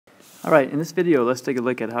Alright, in this video, let's take a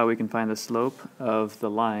look at how we can find the slope of the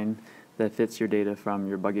line that fits your data from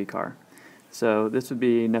your buggy car. So this would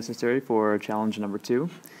be necessary for challenge number 2.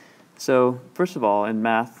 So first of all, in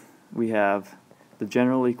math, we have the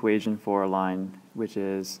general equation for a line, which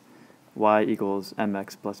is y equals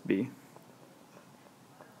mx plus b.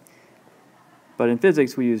 But in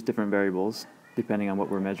physics, we use different variables depending on what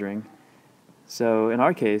we're measuring. So in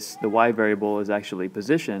our case, the y variable is actually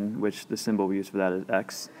position, which the symbol we use for that is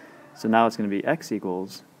x. So now it's going to be x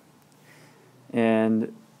equals,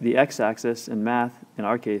 and the x-axis in math, in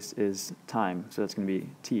our case, is time, so that's going to be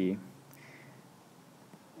t.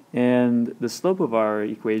 And the slope of our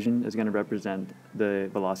equation is going to represent the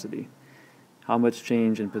velocity, how much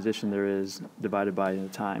change in position there is divided by the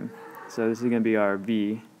time. So this is going to be our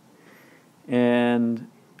v, and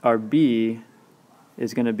our b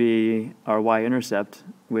is going to be our y-intercept,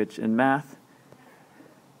 which in math,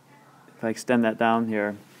 if I extend that down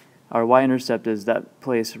here, our y-intercept is that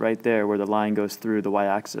place right there where the line goes through the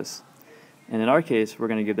y-axis. And in our case, we're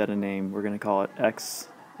going to give that a name. We're going to call it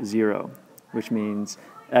x0, which means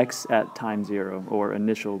x at time 0, or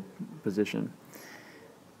initial position.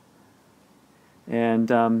 And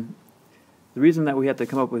the reason that we have to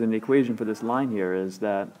come up with an equation for this line here is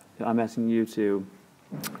that I'm asking you to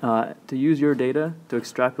use your data to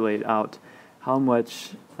extrapolate out how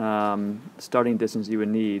much starting distance you would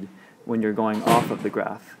need when you're going off of the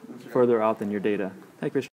graph, further out than your data. Hey,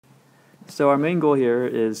 Christian. So our main goal here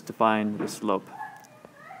is to find the slope.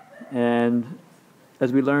 And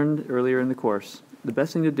as we learned earlier in the course, the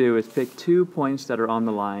best thing to do is pick 2 points that are on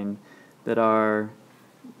the line that are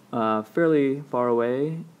fairly far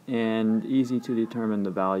away and easy to determine the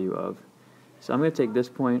value of. So I'm going to take this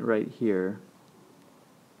point right here,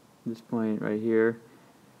 because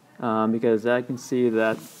I can see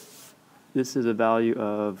that this is a value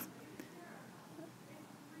of,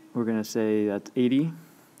 we're going to say that's 80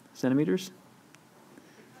 centimeters.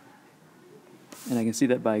 And I can see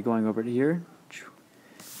that by going over to here.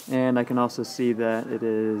 And I can also see that it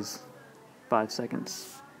is 5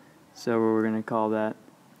 seconds. So we're going to call that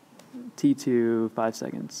T2 5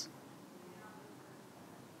 seconds.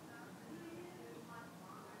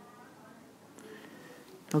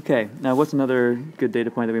 Okay, now what's another good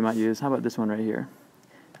data point that we might use? How about this one right here?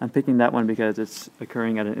 I'm picking that one because it's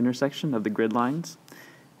occurring at an intersection of the grid lines.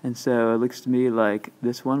 And so it looks to me like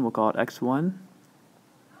this one, we'll call it x1,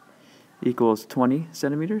 equals 20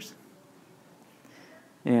 centimeters.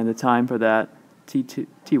 And the time for that,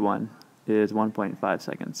 T1, is 1.5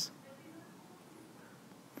 seconds.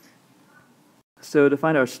 So to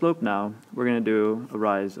find our slope now, we're going to do a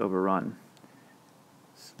rise over run.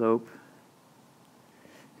 Slope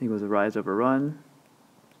equals a rise over run.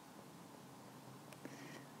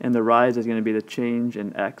 And the rise is going to be the change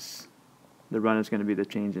in x. The run is going to be the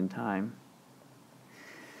change in time.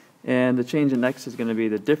 And the change in x is going to be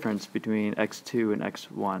the difference between x2 and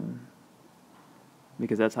x1,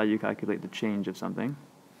 because that's how you calculate the change of something.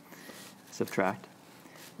 Subtract.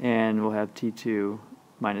 And we'll have T2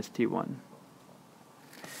 minus T1.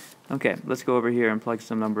 Okay, let's go over here and plug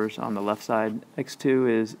some numbers on the left side. x2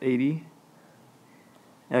 is 80.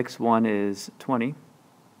 x1 is 20.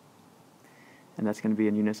 And that's going to be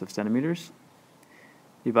in units of centimeters,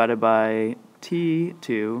 divided by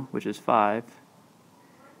T2, which is 5,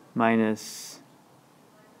 minus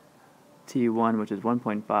T1, which is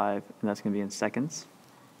 1.5, and that's going to be in seconds.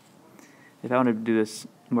 If I wanted to do this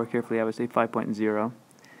more carefully, I would say 5.0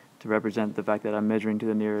 to represent the fact that I'm measuring to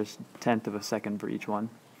the nearest tenth of a second for each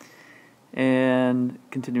one. And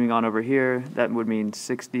continuing on over here, that would mean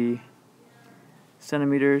 60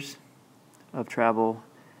 centimeters of travel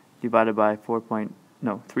divided by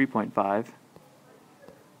 3.5.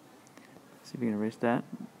 See if we can erase that.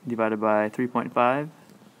 Divided by 3.5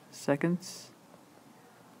 seconds.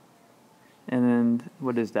 And then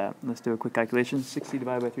what is that? Let's do a quick calculation. 60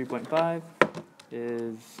 divided by 3.5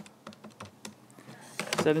 is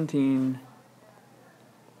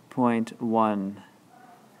 17.1.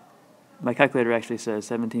 My calculator actually says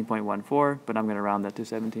 17.14, but I'm going to round that to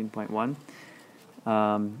 17.1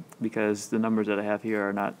 because the numbers that I have here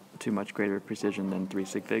are not too much greater precision than 3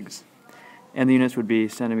 sig figs. And the units would be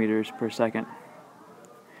centimeters per second.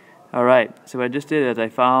 Alright, so what I just did is I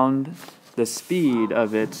found the speed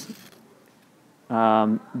of it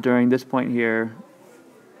during this point here,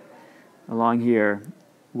 along here,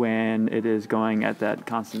 when it is going at that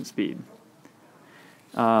constant speed.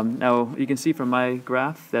 Now, you can see from my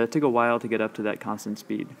graph that it took a while to get up to that constant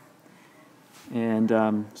speed. And so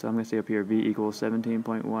I'm going to say up here, v equals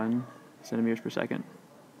 17.1 centimeters per second.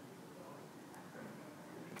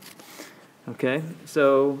 Okay,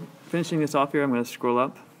 so finishing this off here, I'm going to scroll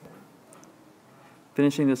up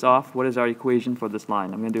finishing this off, what is our equation for this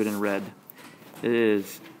line? I'm going to do it in red. It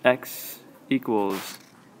is x equals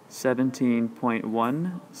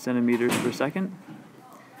 17.1 centimeters per second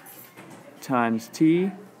times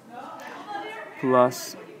t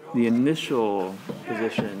plus the initial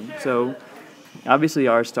position. So obviously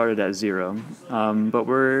ours started at 0, but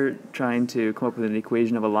we're trying to come up with an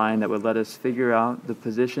equation of a line that would let us figure out the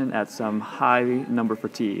position at some high number for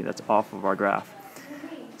t that's off of our graph.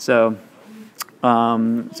 So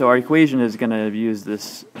our equation is going to use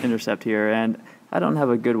this intercept here, and I don't have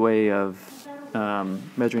a good way of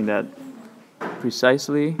measuring that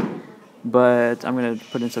precisely, but I'm going to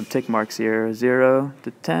put in some tick marks here. 0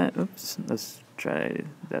 to 10. Oops, let's try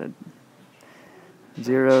that.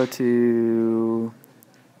 0 to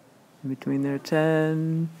between there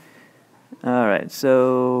 10. All right,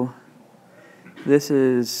 so this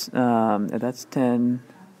is that's 10.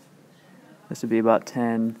 This would be about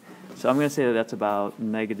 10. So I'm going to say that that's about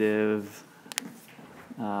negative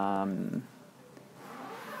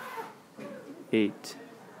 8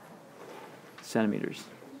 centimeters.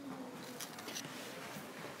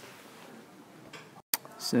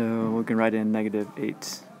 So we can write in negative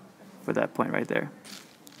 8 for that point right there.